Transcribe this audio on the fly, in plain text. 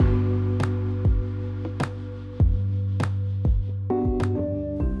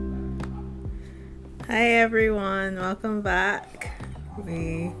Hi everyone, welcome back.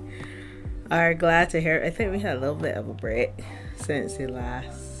 We are glad to hear. I think we had a little bit of a break since the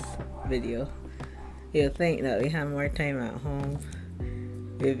last video. You'll think that we had more time at home,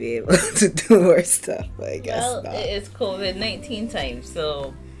 we'd be able to do more stuff, but I guess well, not. It is COVID-19 time,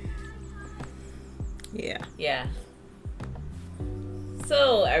 so yeah.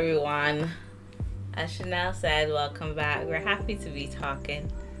 So everyone, as Chanel said, welcome back. We're happy to be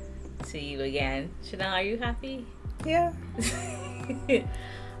talking to you again. Chanel, are you happy? Yeah.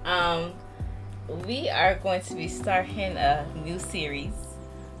 We are going to be starting a new series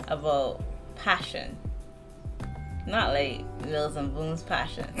about passion. Not like Mills and Boone's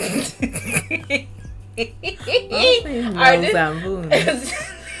passion. Mills Are and Boone. like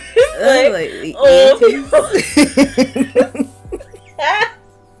the old 80s.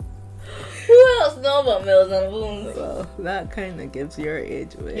 Who else know about Mills and Boone? Well, that kind of gives your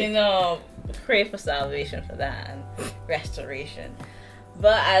age away. You know, pray for salvation for that and restoration.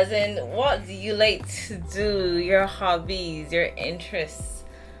 But as in, what do you like to do? Your hobbies, your interests.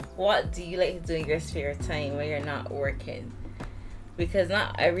 What do you like to do in your spare time when you're not working? Because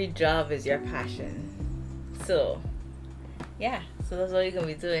not every job is your passion. So, yeah. So that's what you're going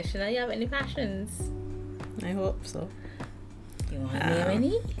to be doing. Chanel, you have any passions? I hope so. You want to name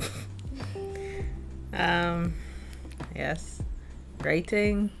any? Yes.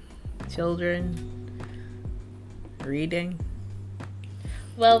 Writing, children, reading.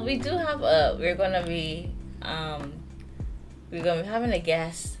 Well, we do have we're gonna be having a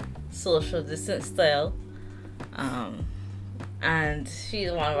guest, social distance style. And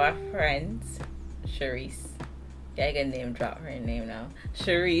she's one of our friends, Sharice. Yeah, I can name drop her name now.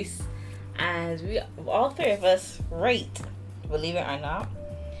 Sharice. And we all three of us write, believe it or not.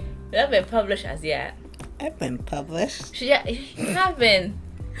 We haven't been published as yet. I've been published. You have been.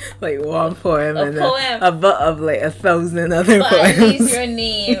 Like one poem A and poem. a book of like 1,000 other But poems. at least your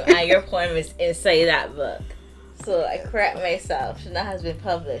name and your poem is inside that book. So I correct myself. Chanel has been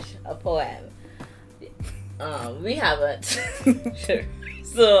published a poem. We haven't. Sure.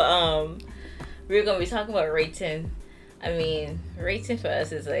 So we're gonna be talking about writing. I mean, writing for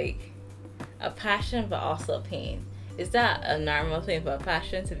us is like a passion, but also a pain. Is that a normal thing for a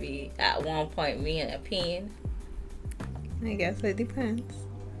passion to be at one point being a pain? I guess it depends.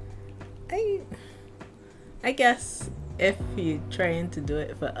 I guess if you're trying to do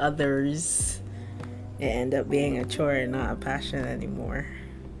it for others, it end up being a chore and not a passion anymore.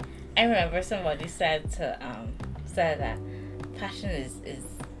 I remember somebody said that passion is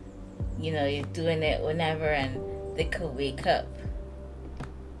you're doing it whenever, and they could wake up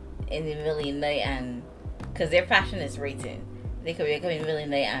in the middle of the night, and because their passion is writing, they could wake up in the middle of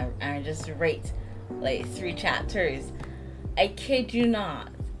the night and just write like 3 chapters. I kid you not.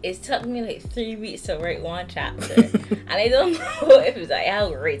 It took me like 3 weeks to write 1 chapter. And I don't know if it's like I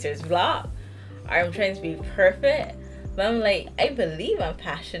have writer's block or I'm trying to be perfect. But I'm like, I believe I'm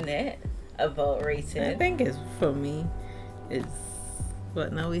passionate about writing. I think it's for me.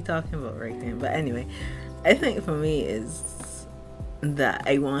 But now we talking about writing. But anyway, I think for me is that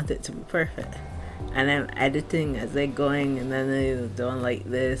I want it to be perfect. And I'm editing as I'm going, and then I don't like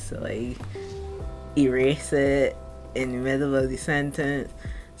this, so I erase it in the middle of the sentence.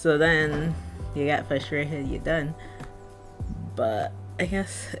 So then you get frustrated, you're done. But I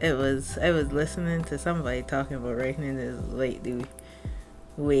guess I was listening to somebody talking about writing is like the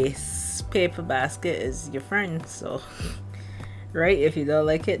waste paper basket is your friend. So write if you don't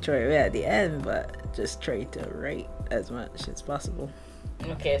like it, throw it away at the end, but just try to write as much as possible.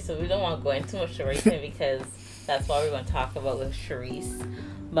 Okay, so we don't want to go into too much to writing because that's what we're going to talk about with Sharice.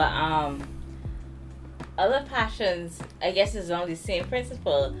 But other passions, I guess, is on the same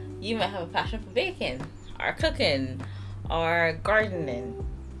principle. You might have a passion for baking or cooking or gardening.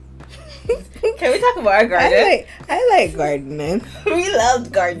 Can we talk about our garden? I like gardening. We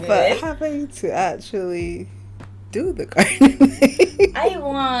love gardening. But having to actually do the gardening. I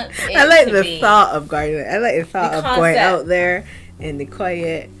want it I like to the be thought of gardening. I like the thought of going concept. out there in the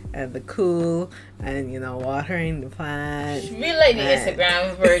quiet and the cool and watering the plants. We like the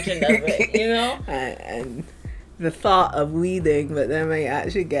Instagram version of it, and the thought of weeding, but then when you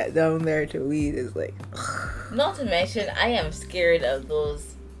actually get down there to weed is like not to mention I am scared of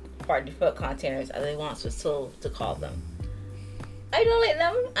those 40-foot containers, as I once was told to call them. I don't like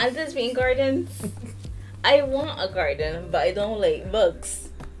them. I just being gardens. I want a garden, but I don't like bugs.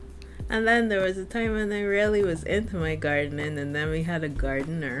 And then there was a time when I really was into my gardening, and then we had a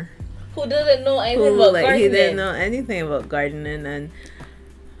gardener who doesn't know anything about gardening. He didn't know anything about gardening,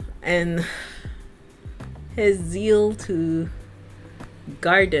 and his zeal to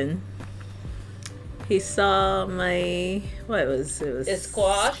garden he saw my what was it was It's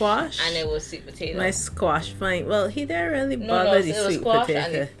squash, and it was sweet potato. My squash fine. Well, he didn't really no, bother the it was sweet squash potato.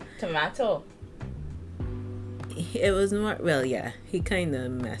 and the tomato. It was more well, yeah. He kind of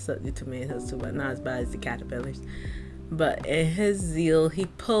messed up the tomatoes too, but not as bad as the caterpillars. But in his zeal, he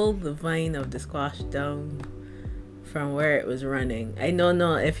pulled the vine of the squash down from where it was running. I don't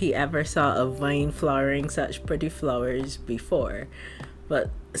know if he ever saw a vine flowering such pretty flowers before, but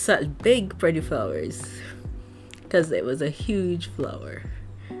such big pretty flowers, because it was a huge flower.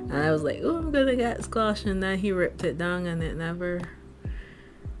 And I was like, oh, I'm gonna get squash, and then he ripped it down and it never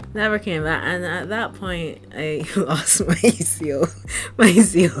came back. And at that point I lost my zeal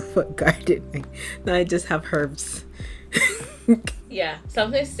for gardening. Now I just have herbs. Yeah,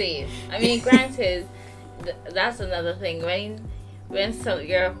 something safe. I mean, granted, that's another thing. When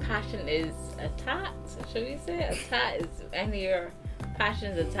your passion is attacked, should we say attacked? And your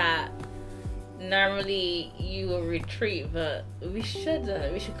passion's attacked, normally you will retreat. But we should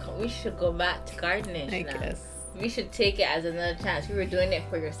go back to gardening. I guess we should take it as another chance. We were doing it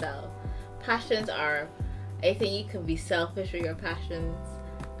for yourself. Passions are, I think you can be selfish with your passions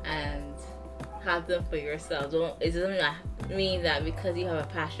and have them for yourself. It doesn't mean that because you have a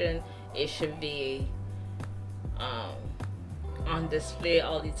passion, it should be on display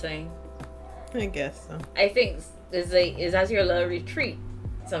all the time. I guess so. I think it's as your little retreat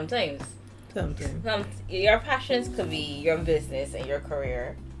sometimes. Your passions could be your business and your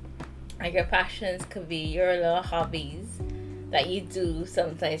career. And your passions could be your little hobbies that you do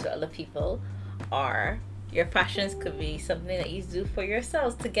sometimes with other people, or your passions could be something that you do for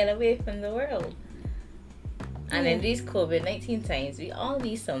yourselves to get away from the world. And in these COVID-19 times, we all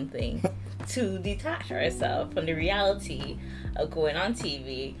need something to detach ourselves from the reality of going on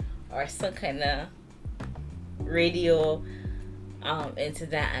TV or some kind of radio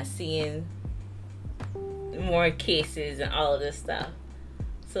incident and seeing more cases and all of this stuff.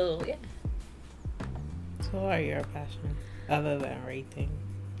 So, yeah. So what are your passions other than writing?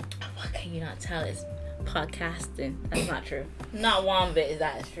 What can you not tell? It's podcasting. That's not true. Not one bit is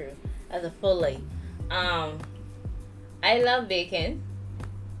that true. That's a full lie. I love baking.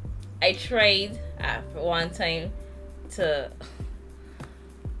 I tried for one time to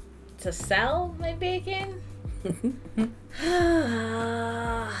sell my bacon.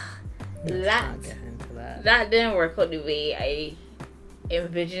 That didn't work out the way I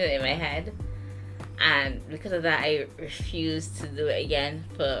envisioned it in my head, and because of that, I refused to do it again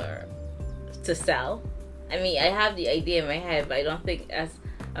to sell. I mean, I have the idea in my head, but I don't think that's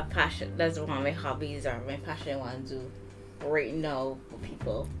a passion. That's one of my hobbies or my passion I want to do right now for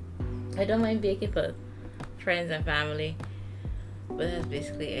people. I don't mind baking for friends and family, but that's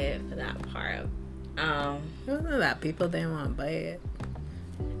basically it for that part. You know that people didn't want to buy it.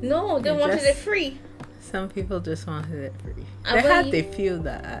 No, they wanted it free. Some people just wanted it free. They had the few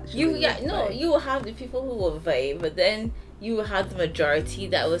that actually. You will have the people who will buy, but then you will have the majority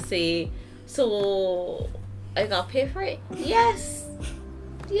that will say, "So I gotta pay for it." Yes,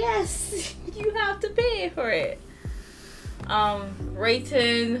 you have to pay for it.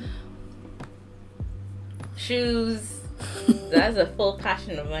 Writing, shoes. That's a full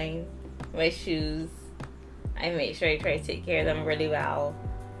passion of mine. My shoes. I make sure I try to take care of them really well.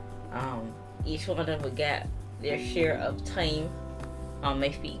 Each one of them would get their share of time on my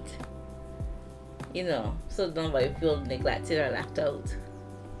feet. You know, so nobody feel neglected or left out.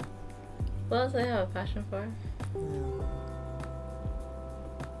 What else do I have a passion for?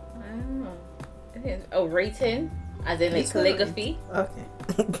 I don't know. I think writing, as in like calligraphy. Okay.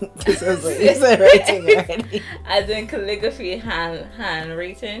 Because I was like, you said writing already. As in calligraphy, hand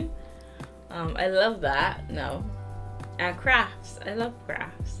writing. I love that. No. And crafts. I love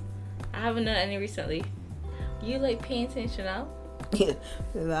crafts. I haven't done any recently. You like painting, Chanel? Yeah.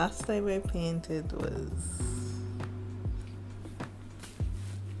 The last time I painted was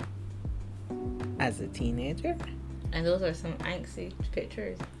as a teenager. And those are some angsty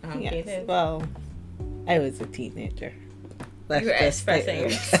pictures. Yes. Painted. Well, I was a teenager. You were expressing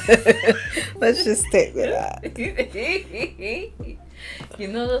yourself. Let's just stick with that. You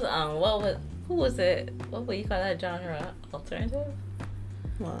know those who was it? What would you call that genre? Alternative?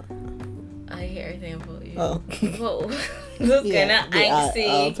 What? I hear everything about you. Oh. Whoa. Those kind of angsty.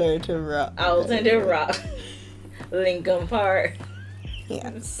 Alternative rock. Alternative rock. Linkin Park.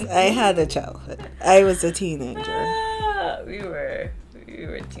 Yes. I had a childhood. I was a teenager. We were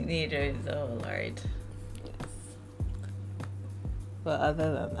teenagers. Oh Lord. Yes. But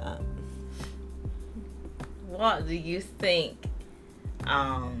other than that, what do you think?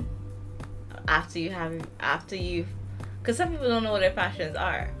 After you, because some people don't know what their passions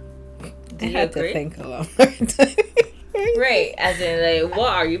are. Do I you had agree? to think a long time. Right, as in, like,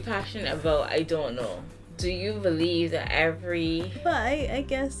 what are you passionate about? I don't know. Do you believe that every... But I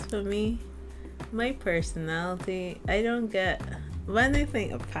guess for me, my personality, I don't get... When I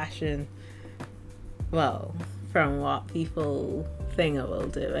think of passion, well, from what people think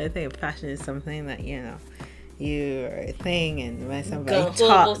about it, I think passion is something that, you know, you're a thing, and when somebody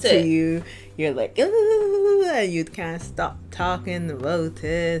talks to you, you're like, ooh, and you can't stop talking about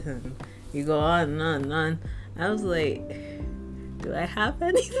it, and you go on and on and on. I was like, do I have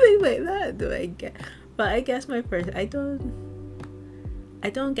anything like that? Do I get? But I guess my person, I don't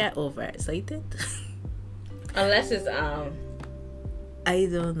get overexcited. Unless it's I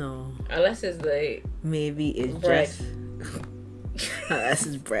don't know. Unless it's like Maybe it's bread. just unless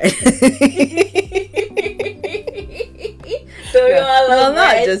it's bread. Well,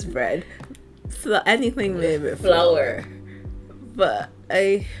 not just bread. So anything made with flour. But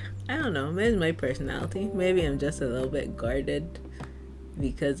I don't know. Maybe it's my personality. Maybe I'm just a little bit guarded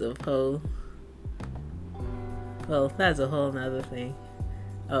because of how. Well, that's a whole nother thing.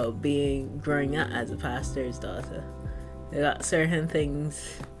 Oh, growing up as a pastor's daughter. I got certain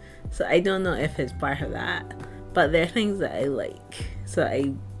things, so I don't know if it's part of that, but there are things that I like, so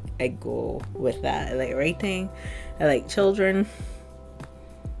I go with that. I like writing, I like children,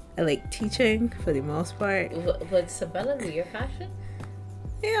 I like teaching for the most part. Would Sabella be your passion?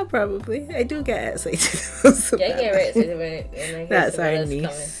 Yeah, probably. I do get excited. Yeah, I get excited when I hear That's our Sabella's niece.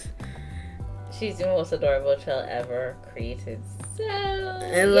 coming. She's the most adorable child ever created. So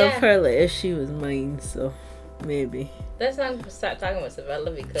I love her like if she was mine, so maybe. Let's not start talking about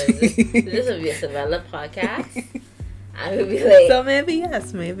Sabella because this will be a Sabella podcast. I would be like, so maybe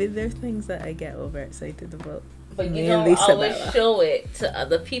yes, maybe there's things that I get overexcited about. But you Mainly don't always Sabella. show it to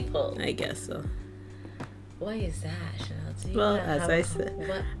other people. I guess so. Why is that, Chanel? Do you Well, wanna as have I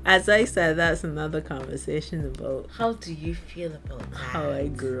as I said, that's another conversation about how do you feel about that? how I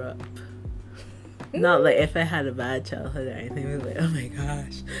grew up. Not like if I had a bad childhood or anything, it was like, oh my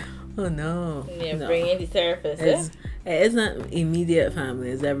gosh, oh no. Yeah, no. bring in the therapist. It isn't immediate family,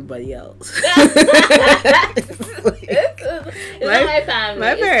 it's everybody else. It's not my family.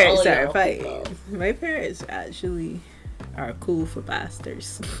 My it's parents all are your fighting. people. My parents actually are cool for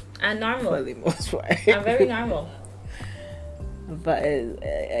pastors. And normal. For the most part. I'm very normal. But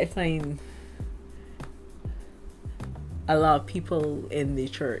I find a lot of people in the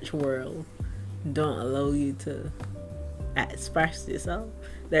church world don't allow you to express yourself.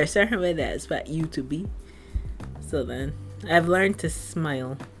 There are certain ways they expect you to be. So then, I've learned to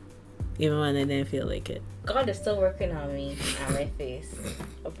smile, even when I didn't feel like it. God is still working on me and my face.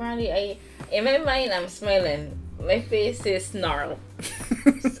 Apparently, in my mind, I'm smiling. My face is snarl.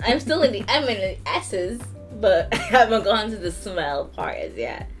 I'm still in the M and the S's, but I haven't gone to the smell part as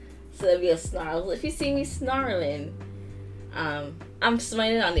yet. So it'll be a snarl. If you see me snarling, I'm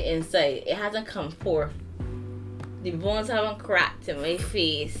smiling on the inside. It hasn't come forth. The bones haven't cracked in my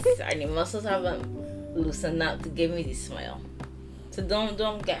face, or the muscles haven't loosened up to give me the smile. So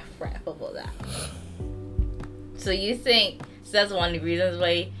don't get fretful about that. So you think that's one of the reasons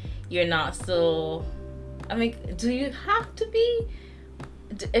why you're not so? I mean, do you have to be?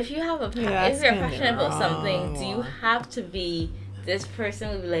 If you have if you're passionate about something, do you have to be this person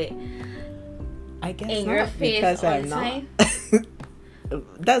who be like? I guess in not, your face because all I'm the not. time?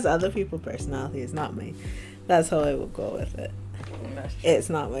 That's other people's personality. It's not mine. That's how I would go with it. It's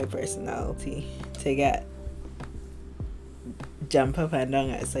not my personality to jump up and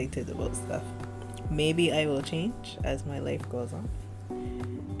down excited about stuff. Maybe I will change as my life goes on.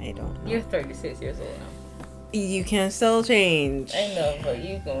 I don't know. You're 36 years old now. You can still change. I know, but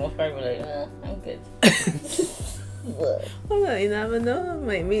you can probably be like, I'm good. Well, you never know. I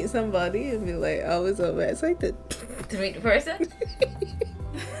might meet somebody and be like, I was so excited. To meet the person?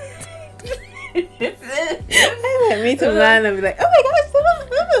 I might meet a man and be like, oh my gosh.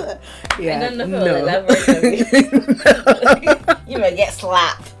 Yeah, I don't know if that version of you. You might get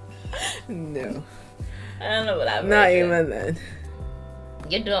slapped. No. I don't know what that Not version. even then.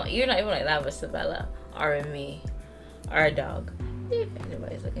 You're not even like that with Sabella or me or a dog. If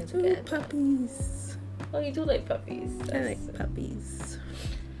anybody's looking to Ooh, get a dog. puppies. Oh, you do like puppies. I like puppies.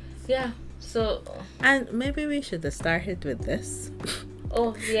 Yeah. So. And maybe we should have started with this.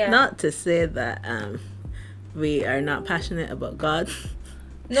 Oh yeah. Not to say that we are not passionate about God.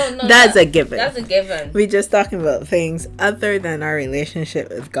 No. That's a given. That's a given. We're just talking about things other than our relationship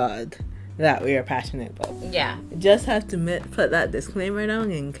with God that we are passionate about. Yeah. Just have to put that disclaimer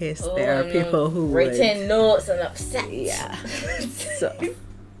down in case there are people who written notes and upset. Yeah. So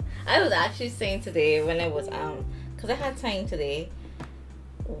I was actually saying today when I was because I had time today.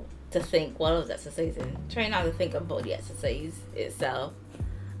 to think while I was exercising. Trying not to think about the exercise itself.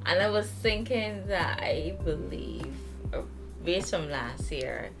 And I was thinking that I believe, based from last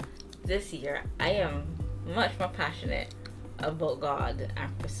year, this year, I am much more passionate about God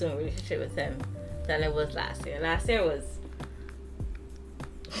and pursuing a relationship with Him than I was last year. Last year was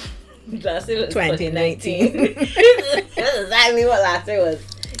 2019. That's exactly what last year was.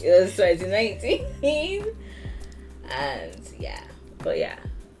 It was 2019. And yeah. But yeah.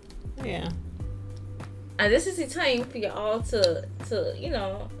 Yeah. And this is the time for y'all to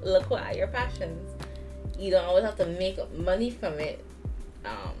look at your passions. You don't always have to make money from it.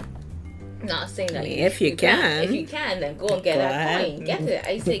 Not saying that if you can. If you can, then go and get that coin. Get it.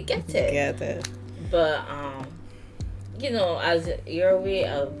 I say get it. Get it. But as your way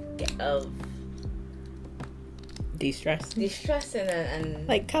of de-stressing and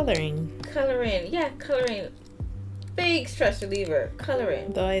like coloring. Coloring. Big stress reliever.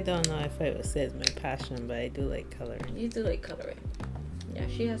 Coloring. Though I don't know if I would say it's my passion, but I do like coloring. You do like coloring. Yeah,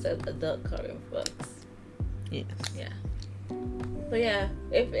 she has adult coloring books. Yes. Yeah. But yeah,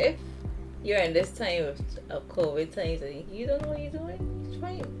 if you're in this time of COVID times and you don't know what you're doing,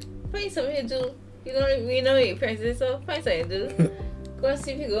 find something to do. You know your parents did, so find something to do. Go and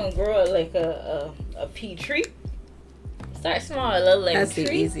see if you're gonna grow like a pea tree. Start small, a little like that's tree.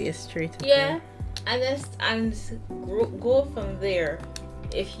 the easiest tree to grow. And go from there.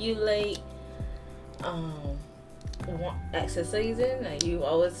 If you like exercising and you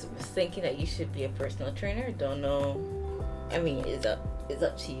always thinking that you should be a personal trainer, don't know. I mean, it's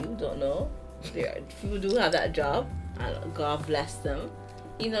up to you. Don't know. People do have that job, and God bless them.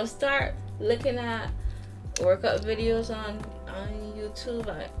 Start looking at workout videos on YouTube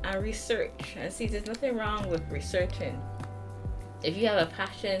and research and see. There's nothing wrong with researching. If you have a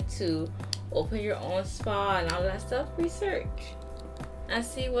passion to open your own spa and all that stuff, research and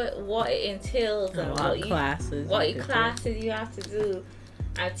see what it entails and what classes you have to do,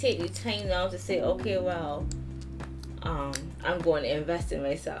 and take the time now to say, okay, well, I'm going to invest in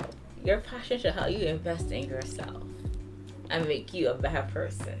myself. Your passion should help you invest in yourself and make you a better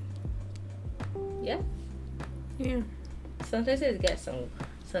person. Yeah. Sometimes you get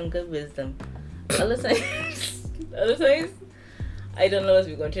some good wisdom. Other times I don't know what's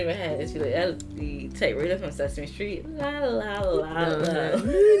going through my head. It's like the typewriter from Sesame Street. La la la la.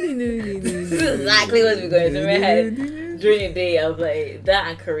 This is exactly what's going through my head during the day of like that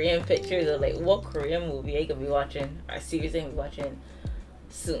and Korean pictures of like what Korean movie I could be watching or series I could be watching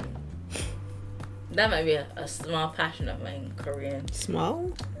soon. That might be a small passion of mine, Korean.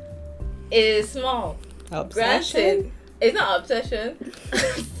 Small? It is small. Obsession? Granted, it's not obsession.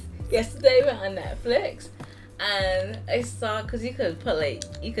 Yesterday I went on Netflix. And I saw, because you could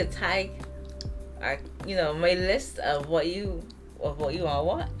tag, my list of what you want to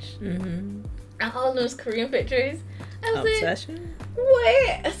watch. Mm-hmm. And all those Korean pictures. I was Obsession? like,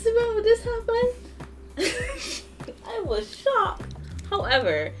 wait, I said, when would this happen? I was shocked.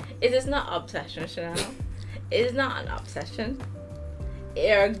 However, it is not obsession, Chanel. It is not an obsession.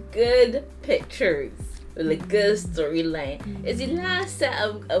 It are good pictures with a good storyline. It's the last set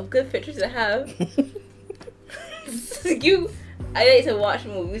of good pictures I have. I like to watch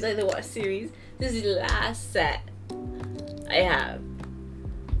movies, I like to watch series. This is the last set I have.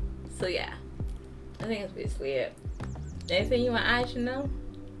 So yeah, I think that's basically it. Anything you want to add, Chanel?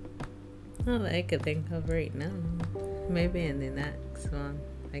 Not that I could think of right now. Maybe in the next one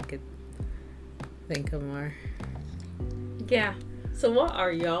I could think of more. Yeah. So what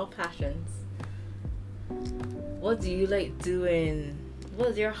are y'all passions? What do you like doing?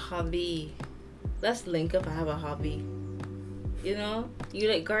 What's your hobby? Let's link up. I have a hobby. You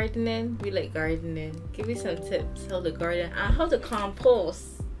like gardening? We like gardening. Give me some tips how to garden and how to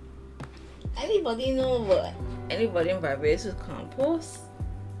compost. Anybody know what? Anybody in Barbados who compost?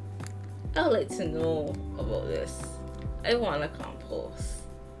 I would like to know about this. I want to compost.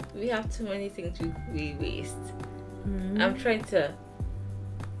 We have too many things we waste. Mm-hmm. I'm trying to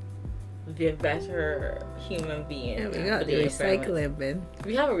be a better human being. Yeah, we got the recycling bin.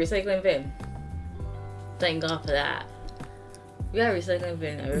 We have a recycling bin. Thank God for that. We got a recycling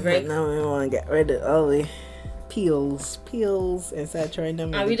bin. But now we want to get rid of all the peels instead throwing them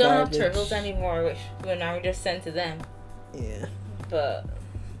in and the we don't garbage. have turtles anymore, which now we just send to them. Yeah. But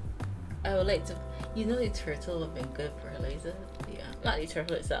I would like to. The turtle would have been good fertilizer. Yeah, not the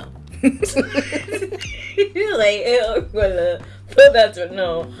turtle itself. I'm gonna put that to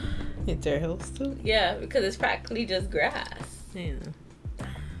no. The turtles too. Yeah, because it's practically just grass. Yeah.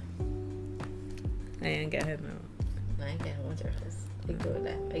 I ain't got no. I ain't got no turtles. I good with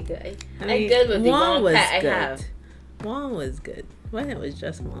that. I good with the one pet I have. One was good. when it was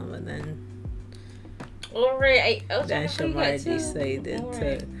just one, but then Alright, I was then trying to forget Shamar too. decided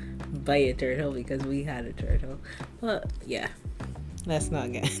Alright. to buy a turtle because we had a turtle. But yeah, let's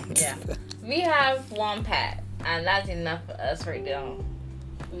not get into Yeah. that. We have one pet, and that's enough for us right now.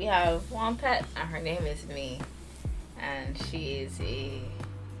 We have one pet, and her name is Me, and she is a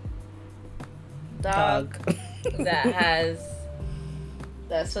dog that's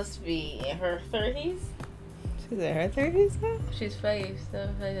supposed to be in her 30s. She's in her 30s now? She's 5, so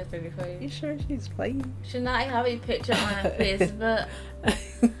 5 to 35. You sure she's playing? Should not have a picture on her Facebook.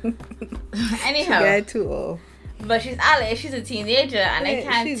 She Anyhow, got too old. but she's Alice. She's a teenager, and I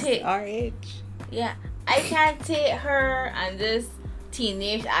can't she's take. our age. Yeah, I can't take her and this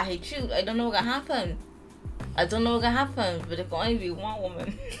teenage attitude. I don't know what's gonna happen. But it can only be one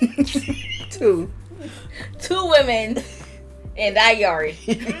woman. Two. 2 women in that yard.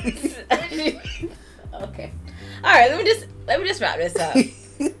 Okay. All right. Let me just wrap this up.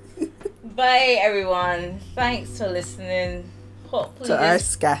 Bye, everyone. Thanks for listening. Hopefully To our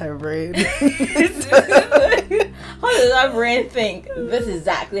scatterbrain. How does our brain think? This is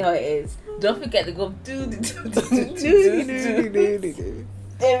exactly how it is. Don't forget to go do in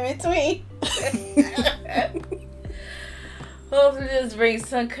between. Hopefully this brings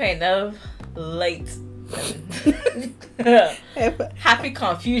some kind of light happy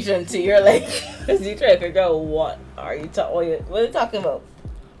confusion to your life as you try to figure out what are you talking about.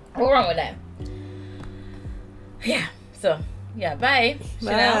 What's wrong with that? Yeah. So yeah, bye.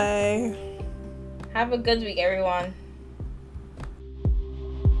 Chanel. Bye. Have a good week, everyone.